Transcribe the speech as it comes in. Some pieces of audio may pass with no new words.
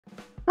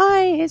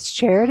Hi, it's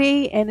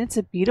Charity, and it's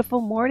a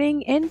beautiful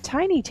morning in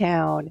Tiny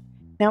Town.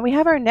 Now we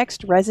have our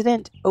next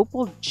resident,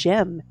 Opal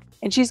Gem,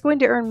 and she's going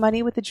to earn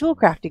money with the jewel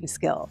crafting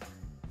skill.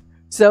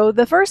 So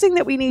the first thing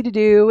that we need to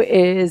do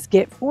is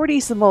get 40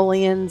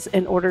 simoleons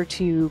in order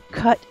to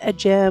cut a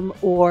gem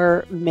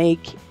or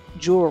make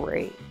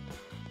jewelry.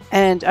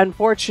 And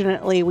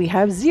unfortunately, we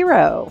have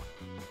 0.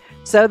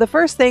 So the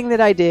first thing that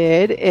I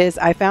did is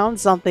I found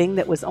something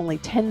that was only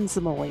 10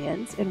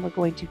 simoleons, and we're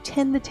going to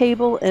tend the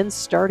table and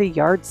start a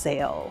yard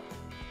sale.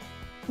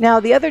 Now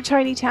the other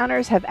tiny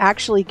towners have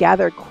actually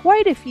gathered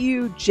quite a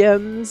few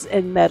gems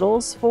and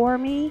metals for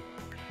me,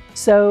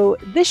 so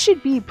this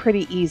should be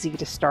pretty easy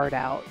to start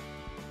out.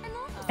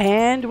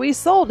 And we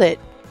sold it,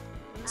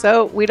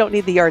 so we don't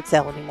need the yard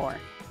sale anymore.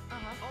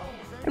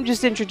 I'm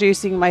just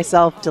introducing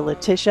myself to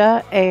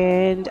Letitia,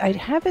 and I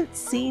haven't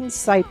seen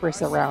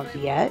Cypress around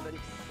yet.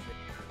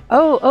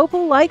 Oh,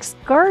 Opal likes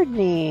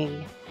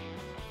gardening.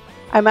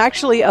 I'm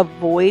actually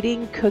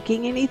avoiding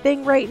cooking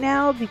anything right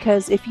now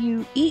because if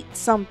you eat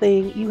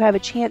something, you have a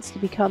chance to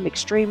become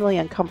extremely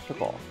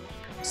uncomfortable.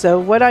 So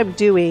what I'm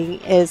doing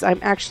is I'm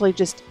actually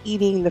just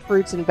eating the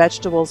fruits and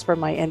vegetables from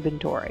my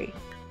inventory.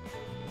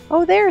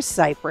 Oh, there's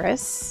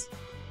Cypress.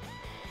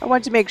 I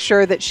want to make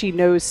sure that she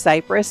knows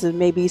Cypress and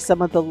maybe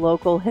some of the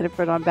local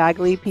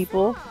Hennepin-on-Bagley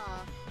people.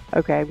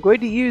 Okay, I'm going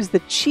to use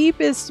the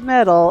cheapest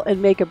metal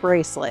and make a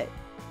bracelet.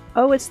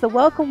 Oh, it's the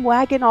welcome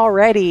wagon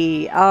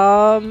already.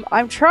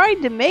 I'm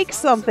trying to make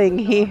something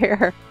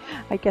here.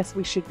 I guess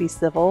we should be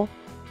civil.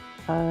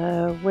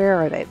 Where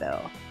are they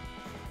though?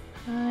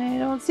 I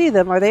don't see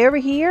them. Are they over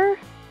here?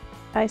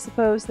 I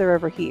suppose they're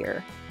over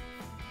here.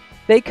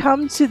 They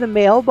come to the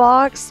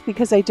mailbox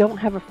because I don't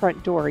have a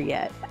front door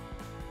yet.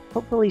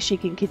 Hopefully she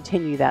can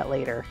continue that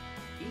later.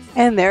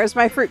 And there's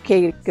my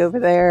fruitcake over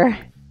there.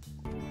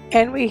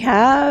 And we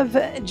have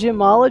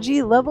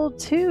Gemology level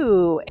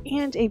 2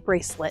 and a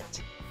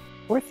bracelet.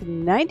 Worth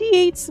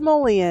 98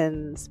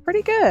 simoleons.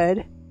 Pretty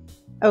good.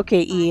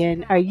 Okay,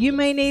 Ian, are you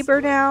my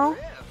neighbor now?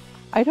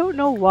 I don't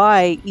know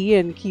why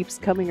Ian keeps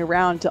coming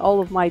around to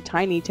all of my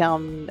tiny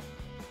town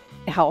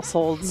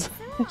households.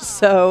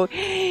 So,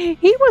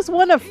 he was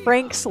one of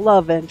Frank's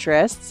love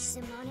interests.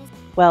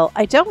 Well,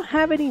 I don't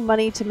have any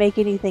money to make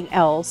anything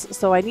else,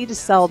 so I need to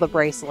sell the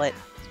bracelet.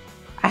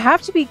 I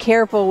have to be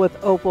careful with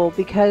Opal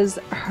because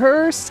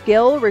her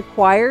skill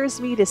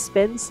requires me to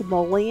spend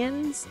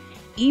simoleons.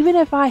 Even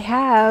if I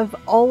have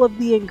all of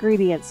the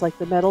ingredients like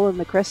the metal and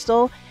the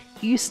crystal,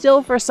 you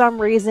still for some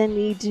reason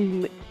need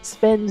to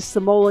spend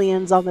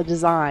simoleons on the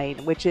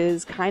design, which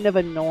is kind of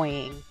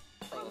annoying.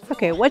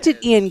 Okay, what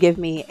did Ian give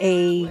me?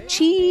 A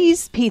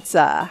cheese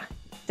pizza.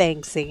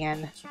 Thanks,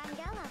 Ian.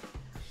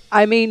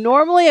 I mean,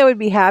 normally I would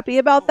be happy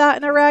about that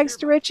in a rags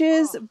to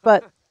riches,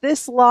 but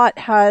this lot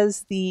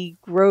has the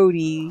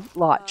grody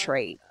lot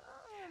trait.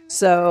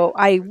 So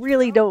I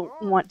really don't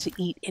want to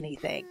eat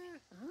anything.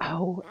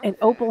 Oh, and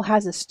Opal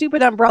has a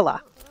stupid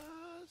umbrella.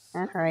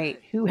 Alright,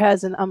 who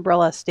has an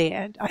umbrella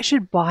stand? I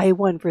should buy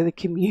one for the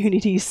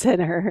community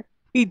center.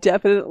 We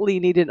definitely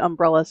need an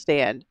umbrella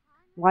stand.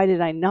 Why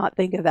did I not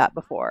think of that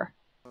before?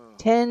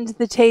 Tend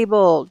the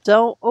table.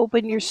 Don't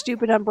open your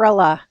stupid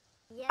umbrella.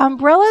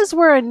 Umbrellas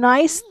were a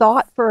nice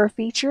thought for a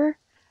feature,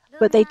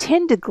 but they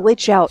tend to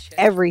glitch out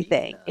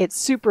everything. It's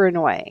super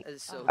annoying.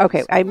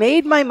 Okay, I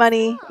made my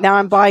money. Now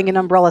I'm buying an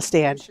umbrella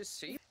stand.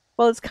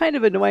 Well, it's kind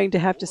of annoying to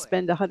have to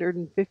spend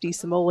 150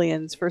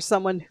 simoleons for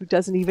someone who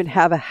doesn't even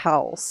have a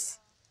house.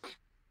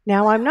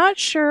 Now, I'm not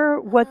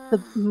sure what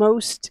the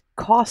most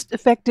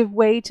cost-effective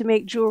way to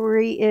make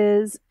jewelry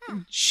is.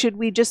 Should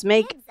we just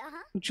make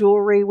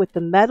jewelry with the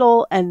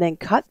metal and then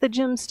cut the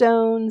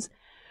gemstones?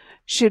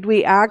 Should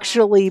we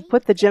actually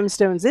put the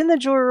gemstones in the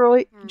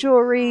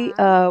jewelry?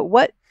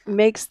 What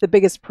makes the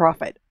biggest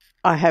profit?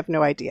 I have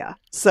no idea.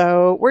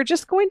 So we're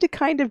just going to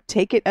kind of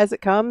take it as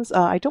it comes.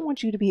 I don't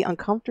want you to be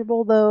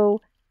uncomfortable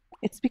though.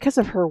 It's because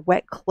of her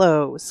wet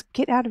clothes.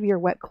 Get out of your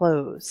wet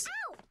clothes.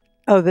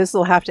 Oh, this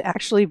will have to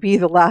actually be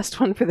the last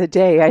one for the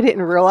day. I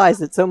didn't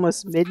realize it's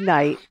almost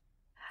midnight.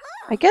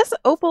 I guess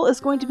Opal is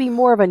going to be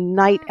more of a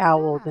night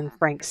owl than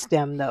Frank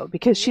Stem though,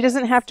 because she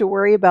doesn't have to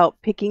worry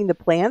about picking the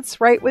plants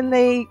right when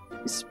they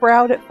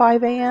sprout at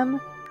 5 a.m.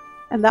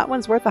 And that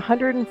one's worth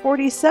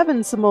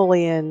 147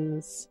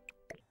 simoleons.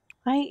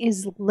 Why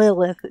is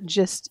Lilith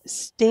just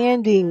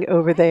standing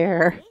over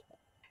there?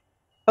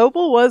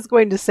 Opal was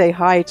going to say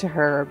hi to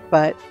her,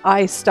 but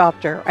I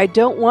stopped her. I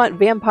don't want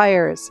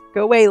vampires.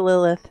 Go away,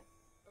 Lilith.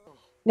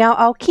 Now,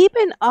 I'll keep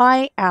an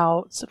eye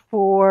out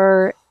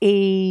for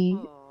a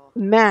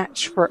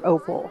match for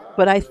Opal,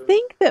 but I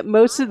think that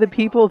most of the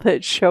people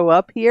that show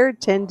up here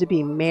tend to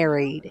be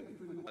married.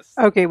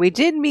 Okay, we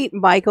did meet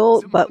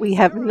Michael, but we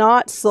have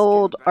not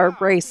sold our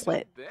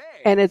bracelet.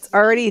 And it's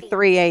already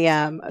 3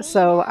 a.m.,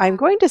 so I'm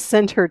going to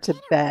send her to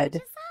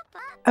bed.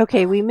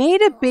 Okay, we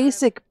made a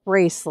basic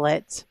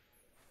bracelet.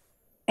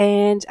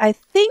 And I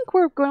think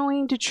we're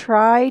going to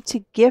try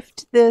to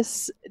gift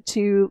this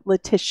to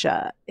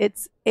Letitia.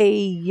 It's a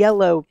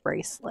yellow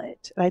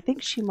bracelet. I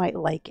think she might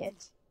like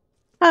it.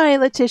 Hi,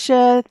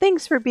 Letitia.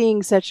 Thanks for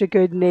being such a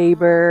good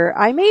neighbor.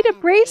 I made a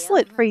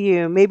bracelet for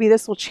you. Maybe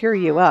this will cheer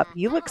you up.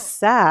 You look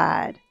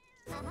sad.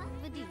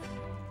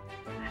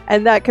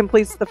 And that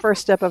completes the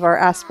first step of our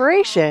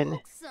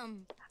aspiration.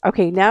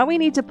 Okay, now we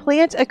need to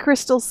plant a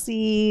crystal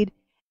seed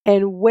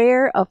and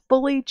wear a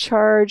fully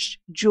charged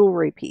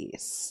jewelry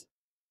piece.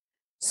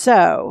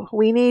 So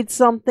we need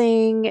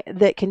something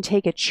that can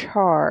take a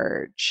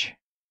charge.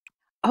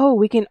 Oh,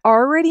 we can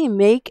already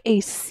make a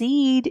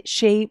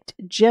seed-shaped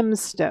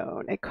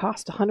gemstone. It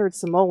costs 100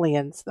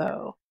 simoleons,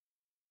 though.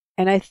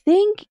 And I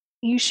think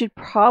you should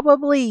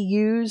probably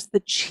use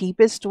the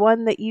cheapest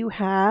one that you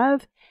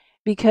have,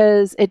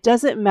 because it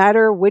doesn't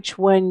matter which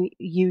one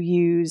you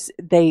use,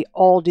 they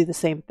all do the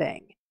same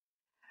thing.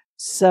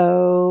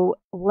 So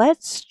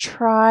let's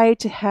try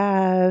to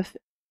have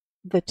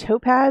the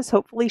topaz.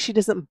 Hopefully she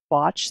doesn't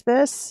botch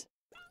this,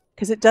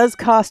 because it does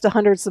cost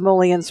 100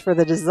 simoleons for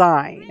the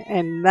design,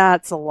 and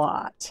that's a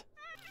lot.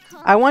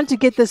 I want to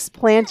get this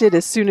planted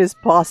as soon as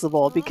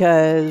possible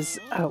because...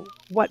 Oh,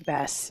 what,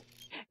 Bess?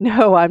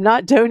 No, I'm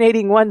not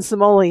donating 1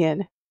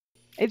 simoleon.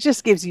 It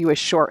just gives you a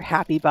short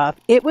happy buff.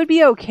 It would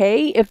be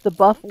okay if the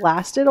buff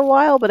lasted a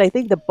while, but I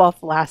think the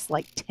buff lasts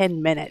like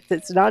 10 minutes.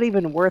 It's not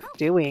even worth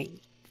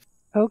doing.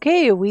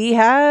 Okay, we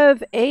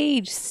have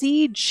a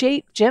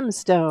seed-shaped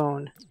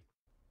gemstone.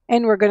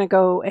 And we're going to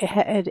go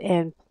ahead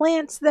and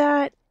plant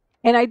that.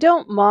 And I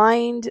don't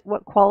mind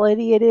what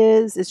quality it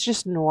is. It's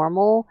just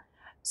normal.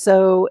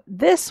 So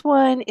this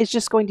one is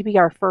just going to be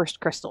our first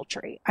crystal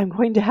tree. I'm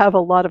going to have a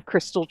lot of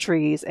crystal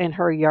trees in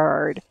her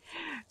yard.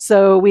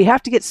 So we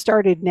have to get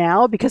started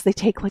now because they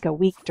take like a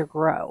week to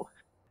grow.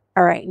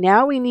 All right,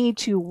 now we need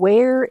to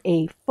wear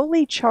a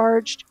fully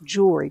charged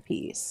jewelry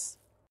piece.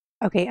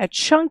 Okay, a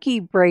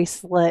chunky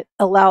bracelet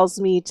allows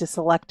me to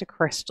select a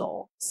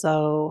crystal.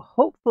 So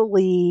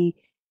hopefully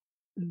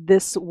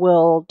this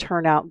will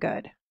turn out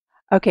good.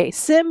 Okay,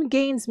 Sim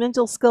gains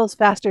mental skills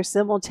faster.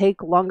 Sim will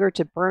take longer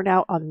to burn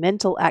out on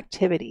mental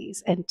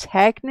activities. And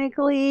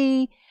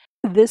technically,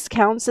 this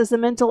counts as a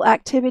mental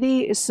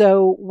activity,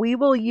 so we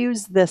will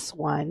use this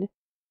one.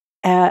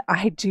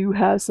 I do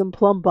have some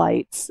plum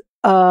bites,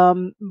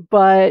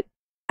 but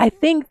I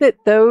think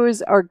that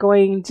those are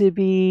going to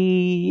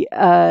be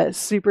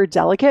super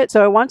delicate,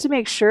 so I want to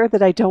make sure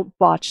that I don't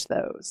botch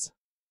those.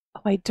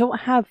 Oh, I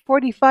don't have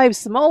 45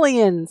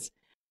 simoleons.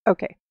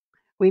 Okay,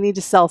 we need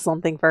to sell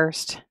something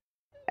first.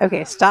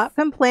 Okay, stop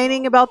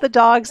complaining about the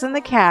dogs and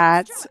the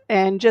cats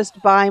and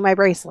just buy my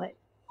bracelet.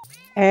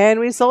 And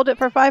we sold it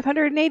for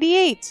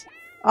 588.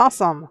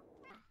 Awesome.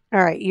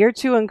 All right, you're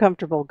too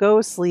uncomfortable.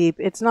 Go sleep.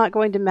 It's not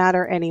going to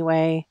matter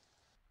anyway.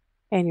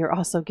 And you're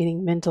also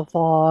getting mental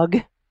fog.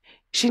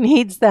 She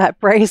needs that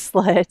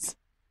bracelet.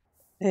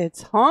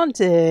 It's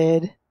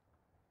haunted.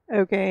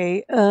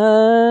 Okay,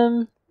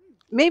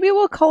 maybe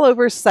we'll call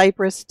over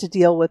Cypress to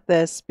deal with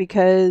this,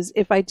 because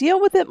if I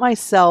deal with it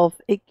myself,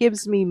 it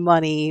gives me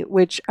money,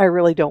 which I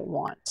really don't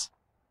want.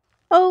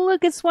 Oh,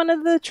 look, it's one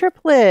of the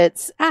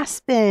triplets.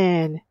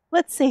 Aspen.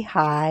 Let's say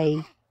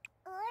hi.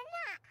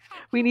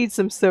 We need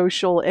some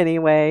social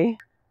anyway.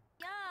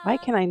 Why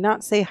can I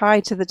not say hi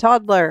to the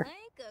toddler?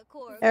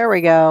 There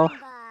we go.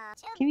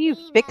 Can you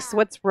fix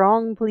what's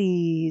wrong,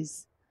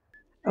 please?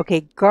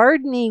 Okay,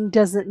 gardening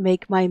doesn't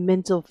make my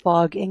mental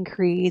fog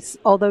increase,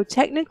 although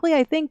technically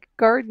I think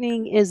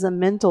gardening is a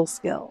mental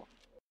skill.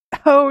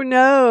 Oh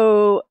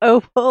no,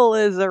 Opal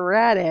is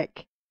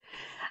erratic.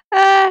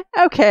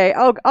 Okay,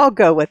 I'll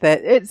go with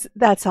it.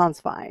 That sounds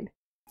fine.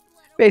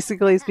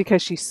 Basically, it's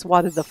because she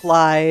swatted the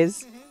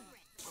flies.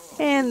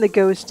 And the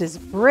ghost is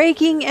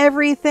breaking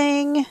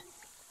everything.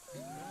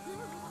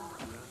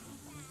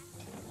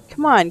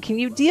 Come on, can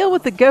you deal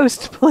with the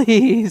ghost,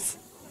 please?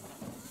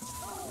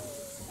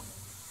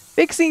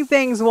 Fixing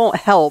things won't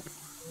help.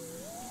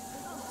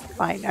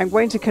 Fine, I'm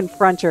going to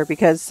confront her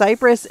because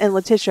Cypress and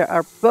Letitia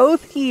are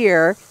both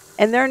here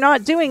and they're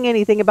not doing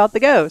anything about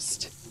the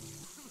ghost.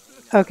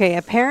 Okay,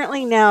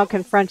 apparently now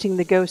confronting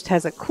the ghost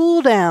has a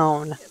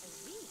cooldown.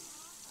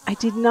 I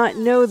did not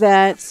know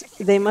that.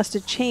 They must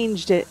have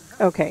changed it.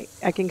 Okay,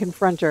 I can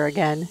confront her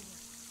again.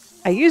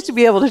 I used to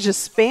be able to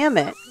just spam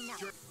it.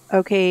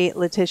 Okay,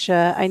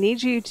 Letitia, I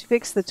need you to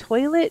fix the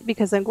toilet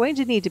because I'm going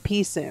to need to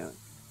pee soon.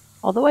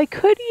 Although I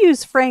could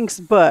use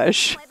Frank's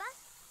bush.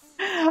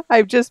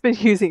 I've just been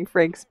using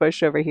Frank's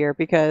bush over here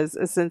because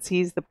since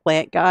he's the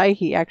plant guy,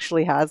 he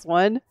actually has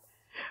one.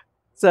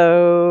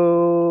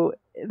 So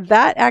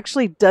that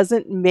actually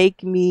doesn't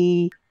make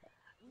me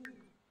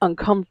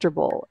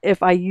uncomfortable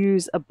if I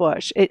use a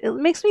bush. It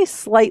makes me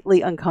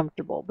slightly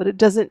uncomfortable, but it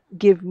doesn't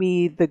give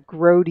me the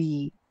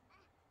grody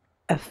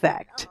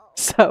effect.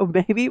 So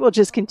maybe we'll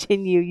just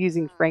continue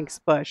using Frank's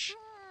bush.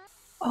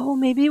 Oh,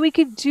 maybe we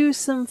could do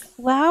some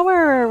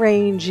flower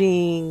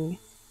arranging.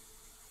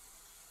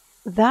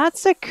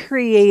 That's a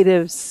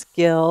creative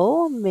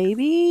skill,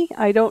 maybe?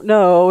 I don't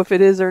know if it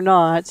is or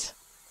not.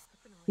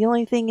 The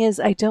only thing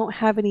is I don't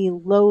have any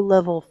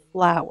low-level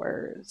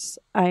flowers.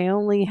 I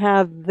only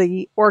have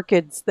the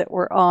orchids that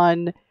were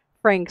on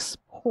Frank's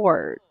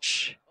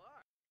porch.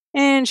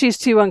 And she's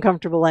too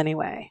uncomfortable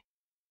anyway.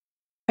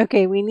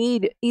 Okay, we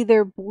need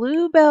either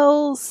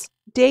bluebells,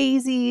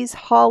 daisies,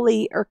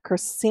 holly, or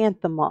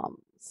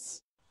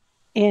chrysanthemums.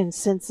 And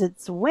since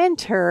it's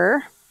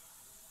winter,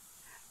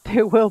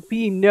 there will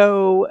be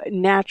no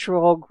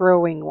natural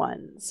growing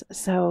ones.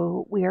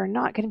 So we are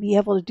not going to be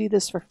able to do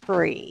this for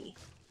free.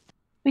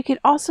 We could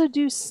also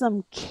do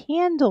some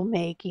candle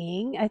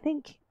making. I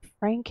think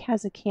Frank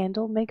has a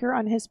candle maker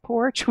on his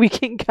porch. We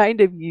can kind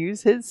of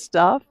use his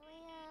stuff.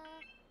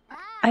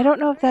 I don't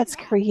know if that's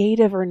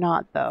creative or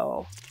not,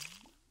 though.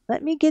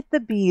 Let me get the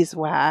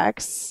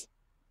beeswax.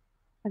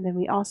 And then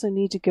we also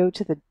need to go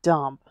to the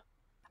dump.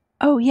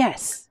 Oh,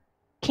 yes.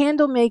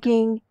 Candle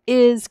making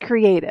is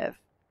creative,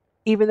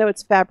 even though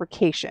it's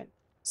fabrication.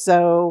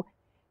 So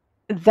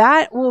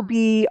that will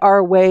be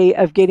our way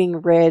of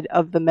getting rid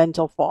of the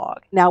mental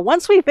fog. Now,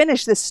 once we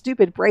finish this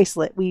stupid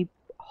bracelet, we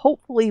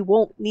hopefully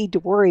won't need to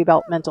worry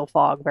about mental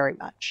fog very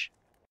much.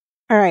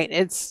 All right,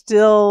 it's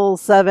still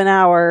 7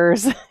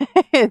 hours.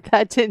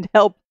 That didn't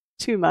help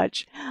too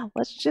much.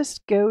 Let's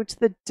just go to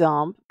the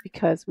dump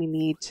because we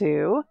need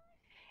to.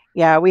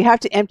 Yeah, we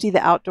have to empty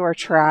the outdoor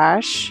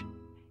trash.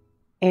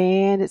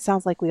 And it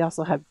sounds like we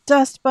also have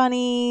dust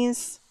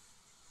bunnies.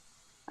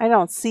 I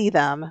don't see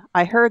them.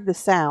 I heard the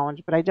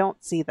sound, but I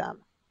don't see them.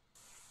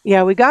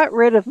 Yeah, we got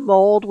rid of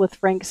mold with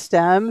Frank's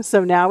stem,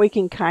 so now we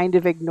can kind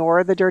of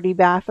ignore the dirty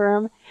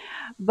bathroom.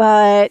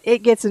 But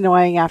it gets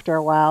annoying after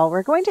a while.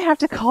 We're going to have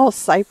to call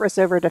Cypress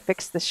over to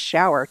fix the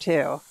shower,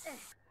 too.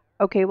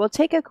 Okay, we'll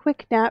take a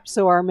quick nap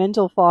so our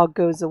mental fog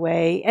goes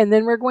away, and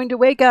then we're going to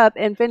wake up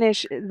and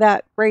finish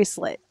that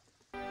bracelet.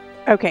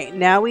 Okay,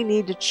 now we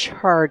need to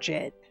charge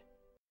it.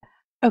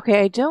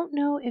 Okay, I don't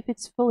know if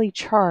it's fully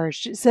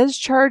charged. It says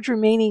charge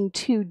remaining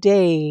 2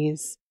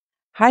 days.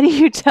 How do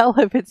you tell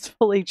if it's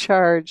fully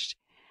charged?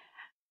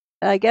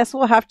 I guess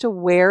we'll have to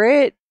wear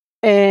it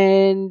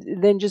and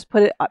then just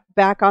put it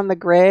back on the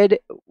grid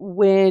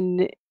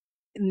when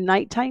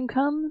nighttime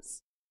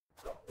comes.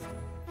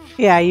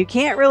 Yeah, you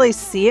can't really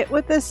see it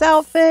with this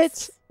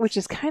outfit, which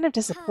is kind of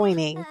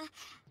disappointing.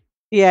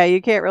 Yeah,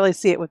 you can't really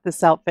see it with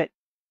this outfit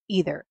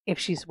either if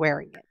she's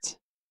wearing it.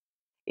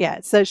 Yeah,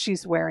 it says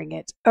she's wearing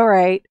it. All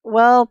right,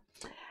 well,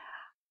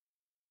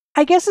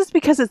 I guess it's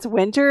because it's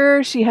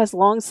winter. She has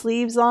long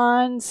sleeves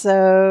on,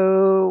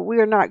 so we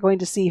are not going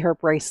to see her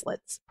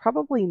bracelets.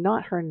 Probably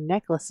not her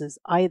necklaces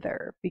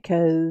either,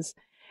 because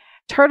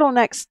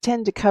turtlenecks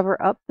tend to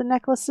cover up the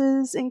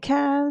necklaces in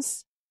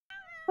Kaz.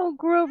 Oh,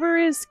 Grover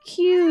is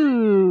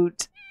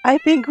cute. I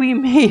think we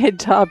may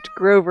adopt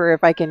Grover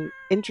if I can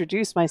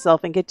introduce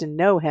myself and get to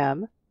know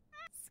him.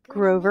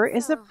 Grover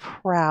is a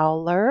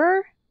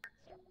prowler,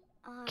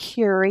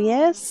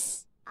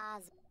 curious,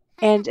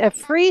 and a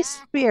free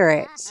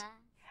spirit.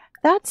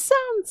 That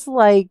sounds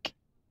like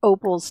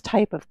Opal's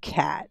type of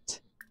cat.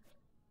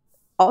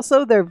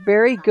 Also, they're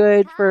very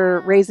good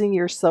for raising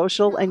your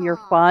social and your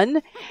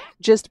fun.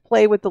 Just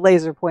play with the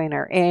laser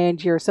pointer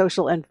and your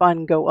social and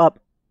fun go up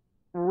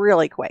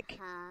really quick.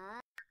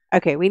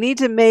 Okay, we need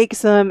to make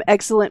some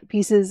excellent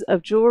pieces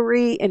of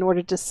jewelry in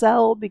order to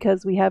sell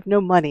because we have no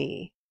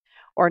money,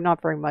 or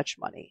not very much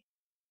money.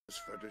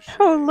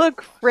 Oh,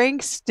 look,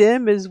 Frank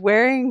Stim is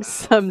wearing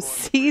some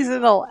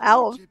seasonal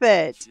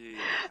outfit.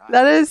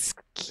 That is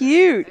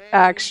cute,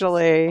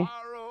 actually.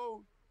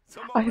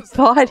 I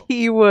thought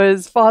he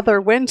was Father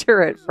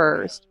Winter at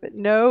first, but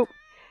nope,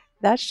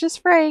 that's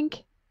just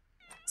Frank.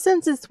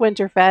 Since it's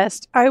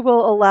Winterfest, I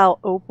will allow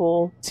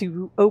Opal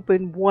to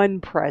open one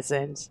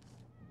present.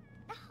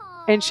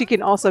 And she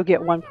can also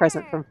get one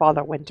present from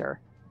Father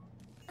Winter.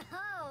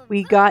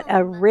 We got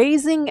a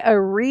Raising a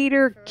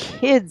Reader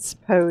Kids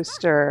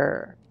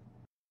poster.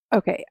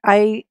 Okay,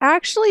 I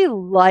actually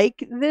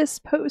like this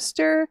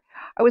poster.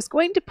 I was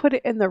going to put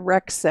it in the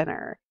rec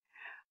center,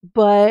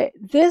 but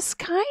this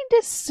kind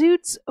of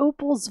suits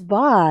Opal's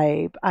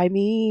vibe. I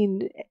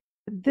mean,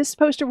 this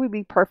poster would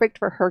be perfect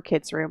for her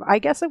kids' room. I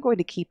guess I'm going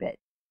to keep it.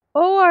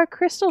 Oh, our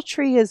crystal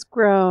tree has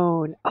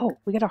grown. Oh,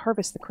 we got to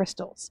harvest the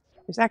crystals.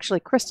 There's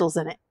actually crystals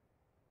in it.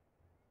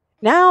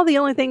 Now the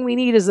only thing we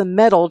need is a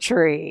metal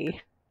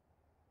tree.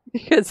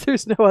 Because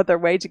there's no other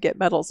way to get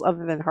metals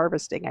other than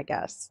harvesting, I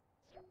guess.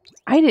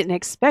 I didn't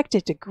expect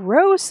it to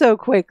grow so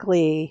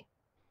quickly.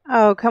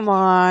 Oh, come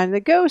on.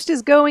 The ghost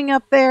is going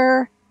up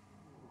there.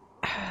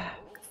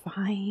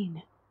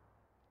 Fine.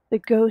 The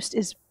ghost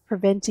is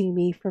preventing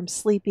me from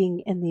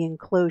sleeping in the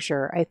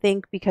enclosure. I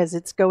think because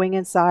it's going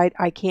inside,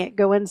 I can't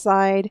go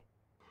inside.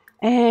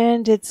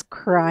 And it's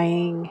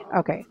crying.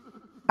 Okay,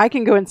 I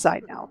can go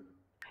inside now.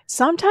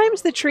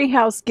 Sometimes the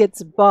treehouse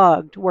gets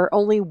bugged where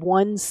only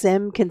one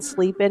sim can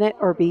sleep in it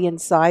or be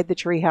inside the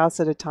treehouse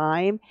at a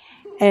time,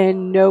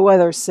 and no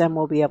other sim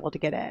will be able to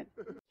get in.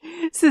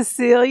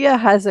 Cecilia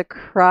has a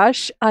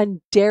crush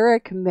on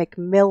Derek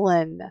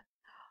McMillan.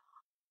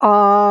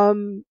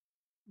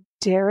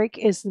 Derek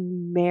is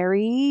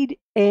married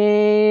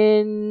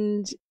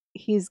and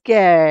he's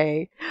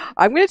gay.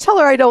 I'm going to tell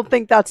her I don't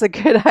think that's a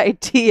good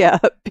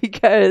idea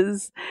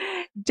because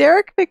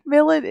Derek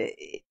McMillan,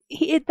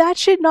 that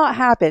should not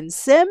happen.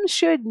 Sims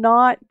should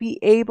not be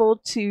able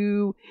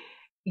to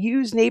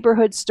use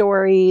neighborhood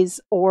stories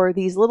or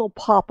these little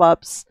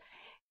pop-ups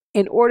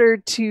in order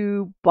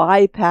to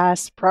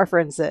bypass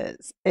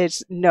preferences.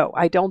 No,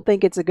 I don't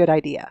think it's a good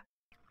idea.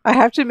 I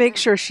have to make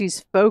sure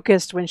she's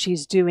focused when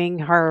she's doing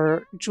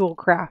her jewel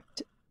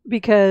craft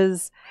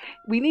because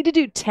we need to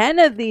do 10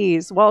 of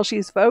these while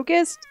she's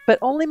focused, but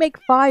only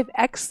make 5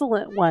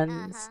 excellent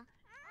ones.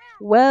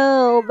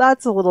 Well,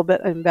 that's a little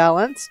bit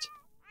imbalanced.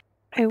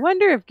 I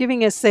wonder if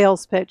giving a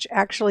sales pitch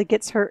actually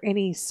gets her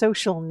any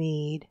social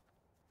need.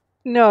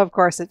 No, of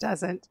course it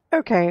doesn't.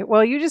 Okay,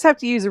 well, you just have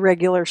to use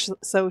regular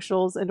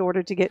socials in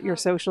order to get your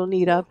social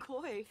need up.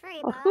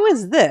 Well, who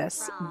is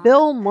this?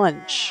 Bill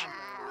Munch.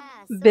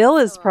 Bill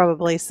is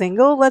probably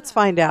single. Let's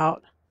find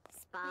out.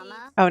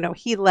 Oh, no,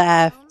 he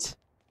left.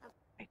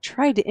 I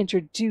tried to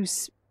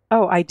introduce...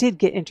 Oh, I did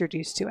get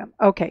introduced to him.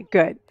 Okay,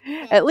 good.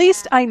 At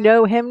least I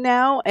know him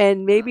now,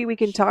 and maybe we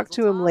can talk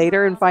to him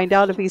later and find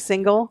out if he's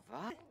single.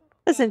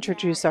 Let's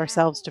introduce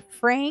ourselves to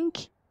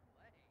Frank.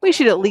 We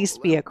should at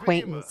least be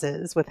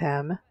acquaintances with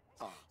him.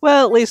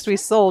 Well, at least we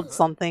sold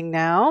something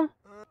now.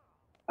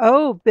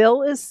 Oh,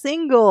 Bill is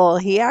single.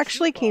 He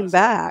actually came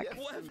back.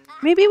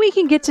 Maybe we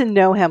can get to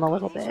know him a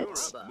little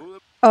bit.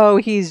 Oh,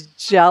 he's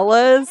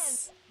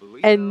jealous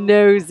and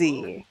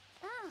nosy.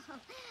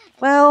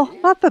 Well,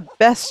 not the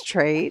best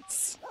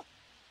traits.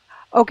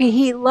 Okay,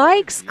 he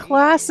likes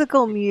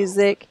classical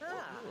music,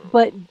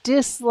 but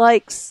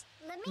dislikes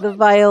the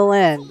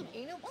violin.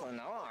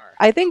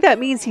 I think that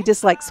means he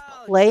dislikes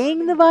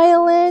playing the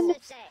violin.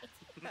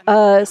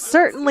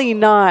 Certainly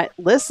not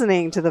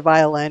listening to the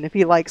violin if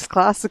he likes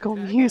classical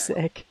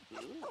music.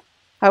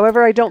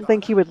 However, I don't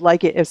think he would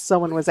like it if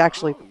someone was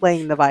actually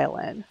playing the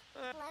violin.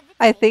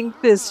 I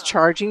think this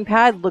charging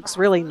pad looks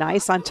really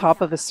nice on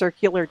top of a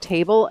circular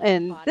table,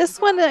 and this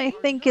one I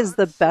think is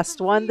the best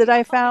one that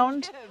I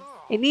found.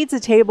 It needs a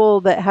table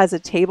that has a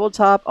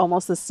tabletop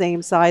almost the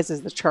same size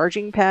as the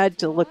charging pad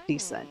to look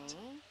decent.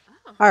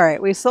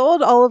 Alright, we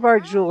sold all of our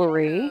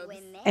jewelry,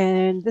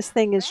 and this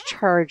thing is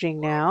charging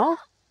now.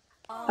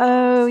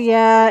 Oh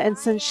yeah, and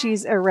since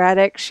she's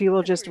erratic, she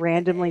will just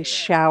randomly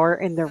shower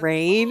in the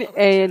rain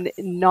and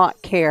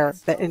not care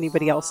that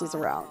anybody else is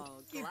around.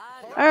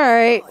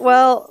 Alright,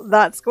 well,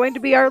 that's going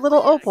to be our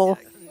little Opal.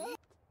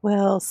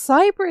 Well,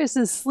 Cypress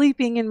is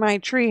sleeping in my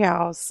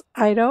treehouse.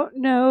 I don't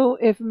know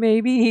if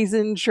maybe he's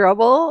in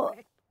trouble,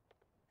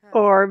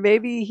 or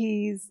maybe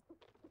he's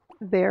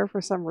there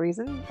for some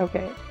reason.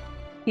 Okay.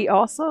 He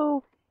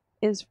also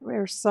is,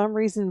 for some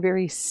reason,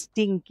 very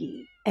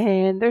stinky.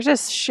 And there's a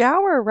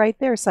shower right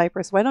there,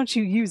 Cypress. Why don't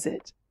you use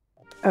it?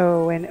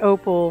 Oh, and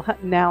Opal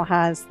now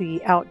has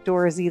the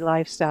outdoorsy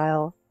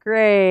lifestyle.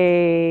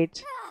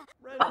 Great.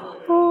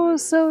 Oh,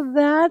 so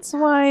that's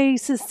why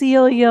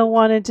Cecilia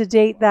wanted to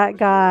date that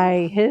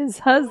guy. His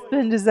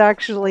husband is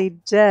actually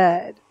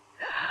dead.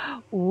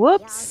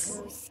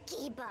 Whoops.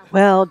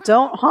 Well,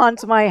 don't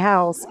haunt my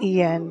house,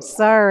 Ian.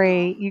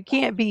 Sorry, you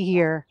can't be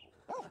here.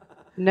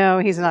 No,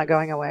 he's not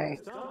going away.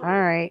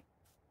 Alright.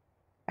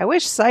 I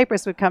wish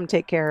Cypress would come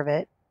take care of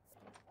it.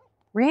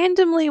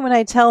 Randomly, when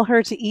I tell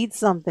her to eat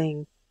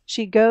something,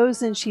 she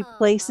goes and she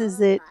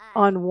places it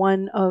on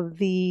one of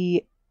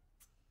the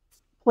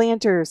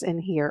planters in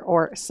here,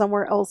 or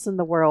somewhere else in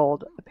the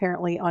world,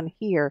 apparently on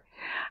here.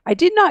 I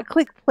did not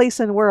click place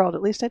in world,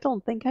 at least I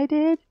don't think I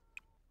did.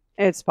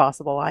 It's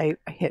possible I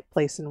hit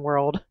place in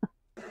world.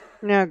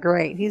 No,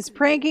 great. He's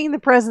pranking the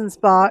presents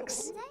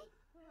box.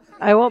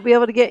 I won't be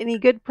able to get any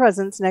good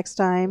presents next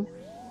time.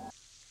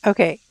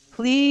 Okay,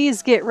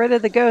 please get rid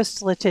of the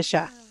ghost,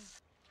 Letitia.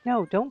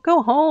 No, don't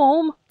go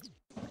home.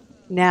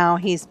 Now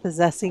he's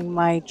possessing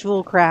my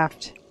jewel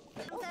craft.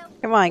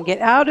 Come on, get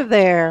out of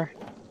there.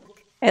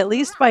 At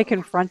least by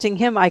confronting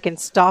him, I can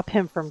stop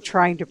him from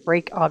trying to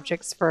break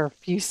objects for a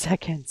few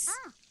seconds.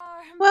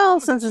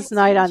 Well, since it's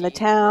night on the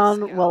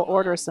town, we'll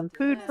order some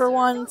food for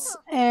once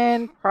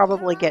and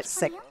probably get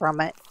sick from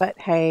it. But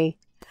hey,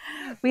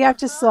 we have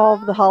to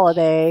solve the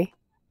holiday.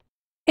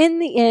 In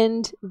the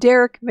end,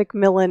 Derek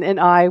McMillan and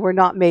I were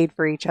not made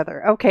for each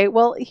other. Okay,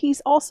 well,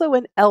 he's also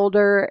an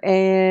elder,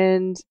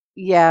 and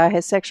yeah,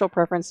 his sexual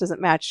preference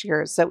doesn't match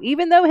yours. So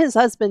even though his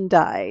husband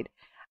died,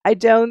 I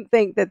don't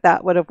think that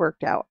that would have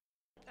worked out.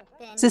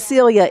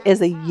 Cecilia is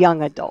a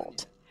young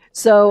adult.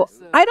 So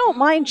I don't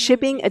mind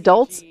shipping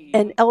adults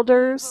and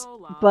elders,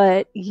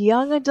 but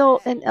young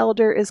adult and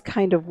elder is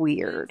kind of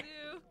weird.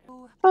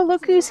 Oh,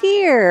 look who's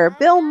here.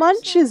 Bill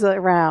Munch is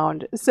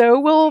around. So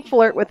we'll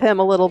flirt with him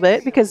a little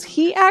bit because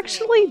he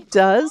actually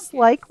does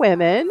like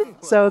women.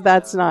 So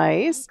that's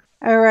nice.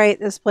 All right,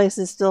 this place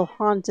is still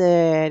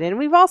haunted. And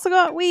we've also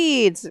got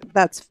weeds.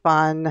 That's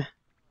fun.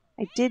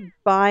 I did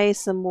buy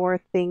some more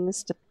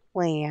things to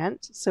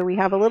plant. So we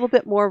have a little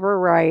bit more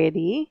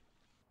variety.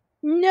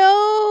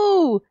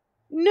 No!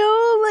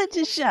 No,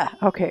 Letitia!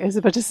 Okay, I was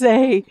about to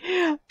say,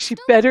 she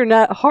better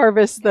not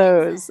harvest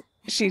those.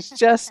 She's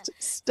just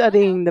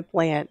studying the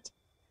plant.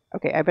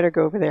 Okay, I better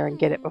go over there and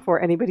get it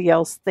before anybody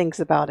else thinks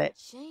about it.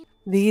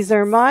 These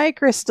are my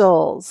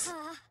crystals.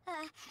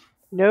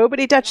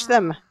 Nobody touch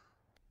them.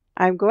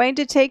 I'm going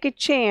to take a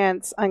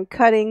chance on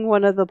cutting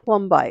one of the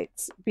plum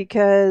bites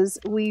because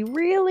we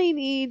really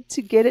need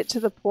to get it to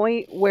the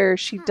point where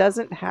she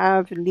doesn't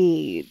have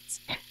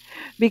needs,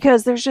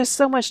 because there's just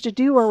so much to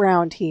do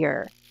around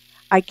here.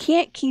 I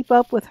can't keep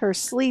up with her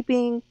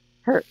sleeping,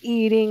 her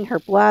eating, her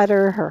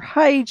bladder, her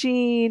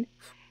hygiene,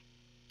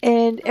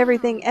 and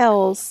everything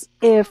else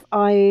if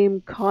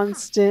I'm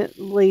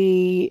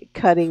constantly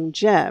cutting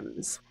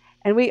gems.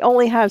 And we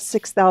only have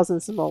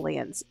 6,000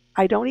 simoleons.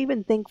 I don't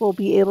even think we'll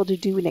be able to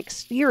do an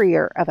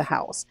exterior of a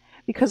house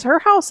because her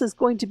house is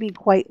going to be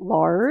quite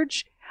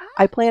large.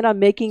 I plan on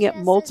making it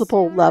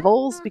multiple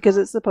levels because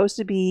it's supposed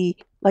to be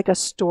like a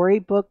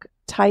storybook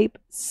type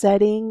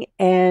setting,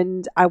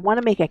 and I want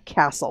to make a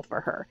castle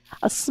for her.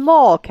 A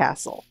small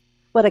castle,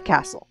 but a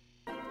castle.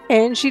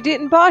 And she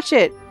didn't botch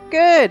it.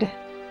 Good.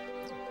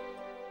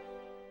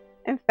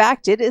 In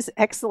fact, it is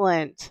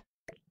excellent.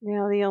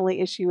 Now the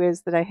only issue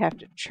is that I have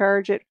to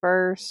charge it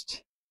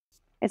first.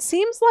 It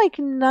seems like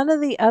none of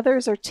the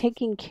others are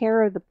taking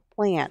care of the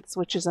plants,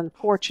 which is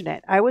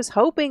unfortunate. I was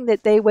hoping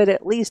that they would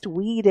at least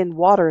weed and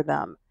water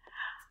them.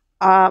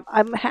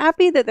 I'm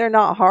happy that they're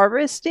not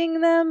harvesting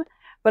them,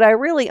 but I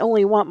really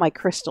only want my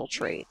crystal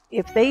tree.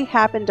 If they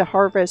happen to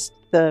harvest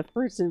the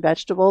fruits and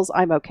vegetables,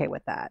 I'm okay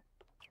with that.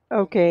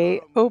 Okay,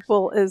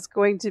 Opal is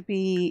going to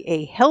be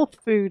a health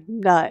food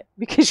nut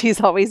because she's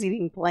always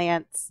eating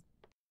plants.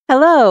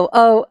 Hello.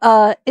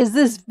 Oh, is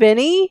this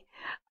Vinny?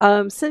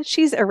 Since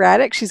she's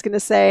erratic, she's going to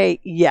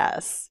say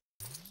yes.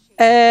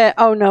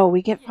 Oh no,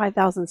 we get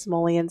 5,000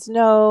 simoleons.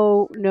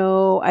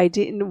 No, I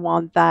didn't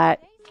want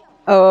that.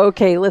 Oh,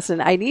 okay,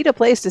 listen, I need a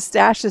place to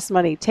stash this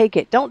money. Take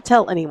it. Don't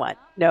tell anyone.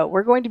 No,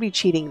 we're going to be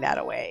cheating that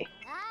away.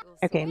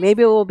 Okay,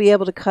 maybe we'll be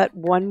able to cut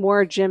one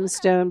more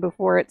gemstone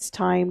before it's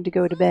time to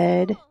go to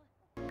bed.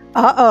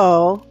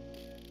 Uh-oh.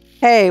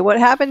 Hey, what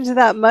happened to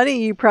that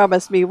money you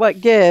promised me?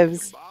 What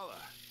gives?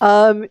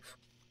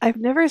 I've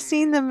never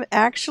seen them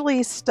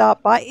actually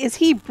stop by. Is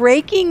he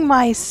breaking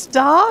my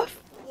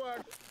stuff?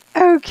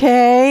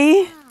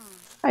 Okay.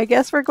 I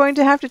guess we're going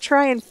to have to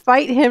try and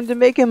fight him to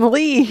make him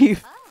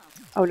leave.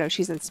 Oh no,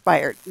 she's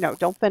inspired. No,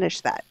 don't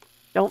finish that.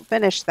 Don't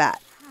finish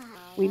that.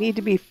 We need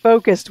to be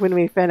focused when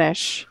we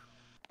finish.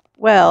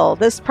 Well,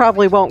 this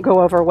probably won't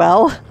go over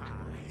well.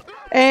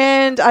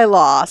 And I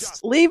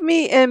lost. Leave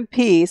me in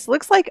peace.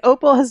 Looks like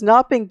Opal has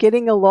not been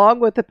getting along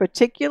with a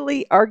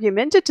particularly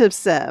argumentative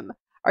sim.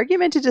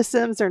 Argumentative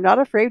sims are not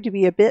afraid to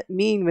be a bit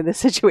mean when the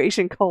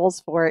situation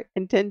calls for it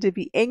and tend to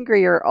be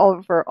angrier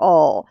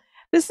overall.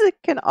 This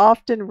can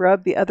often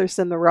rub the other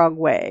sim the wrong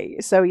way.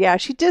 So yeah,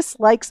 she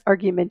dislikes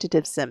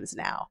argumentative sims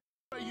now.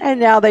 And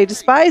now they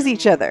despise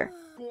each other.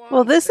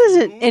 Well, this is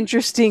an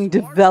interesting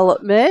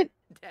development.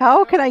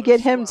 How can I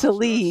get him to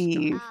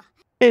leave?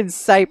 And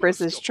Cypress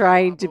is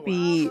trying to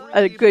be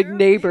a good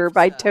neighbor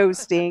by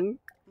toasting.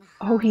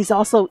 Oh, he's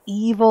also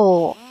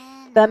evil.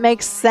 That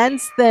makes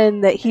sense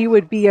then that he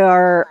would be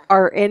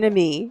our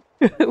enemy.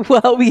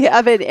 Well, we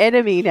have an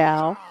enemy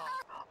now.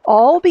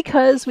 All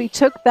because we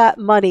took that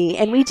money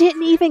and we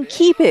didn't even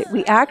keep it.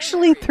 We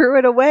actually threw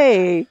it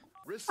away.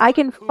 I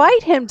can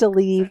fight him to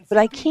leave, but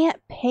I can't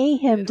pay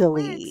him to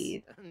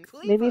leave.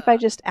 Maybe if I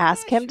just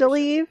ask him to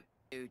leave?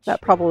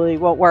 That probably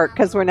won't work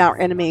because we're now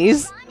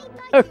enemies.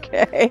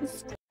 Okay.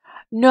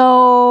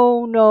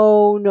 No.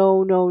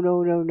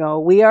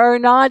 We are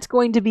not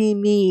going to be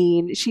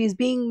mean. She's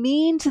being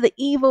mean to the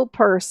evil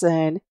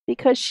person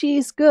because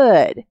she's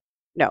good.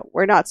 No,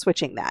 we're not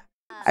switching that.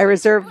 I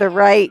reserve the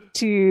right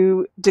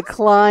to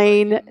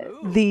decline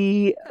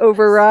the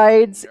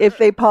overrides if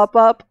they pop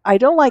up. I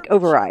don't like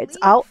overrides.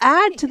 I'll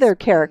add to their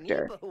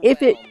character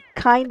if it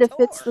kind of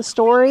fits the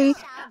story,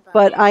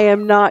 but I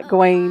am not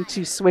going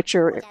to switch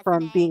her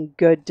from being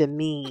good to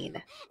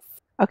mean.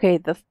 Okay,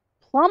 the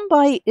plum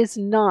bite is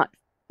not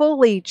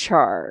fully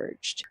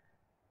charged,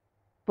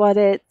 but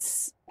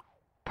it's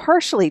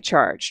partially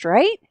charged,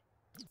 right?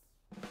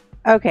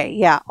 Okay,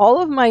 yeah,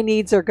 all of my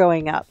needs are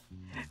going up.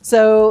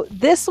 So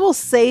this will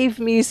save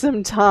me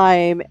some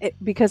time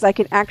because I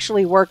can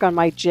actually work on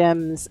my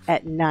gems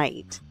at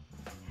night.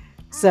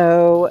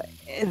 So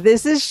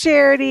this is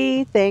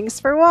Charity. Thanks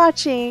for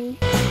watching.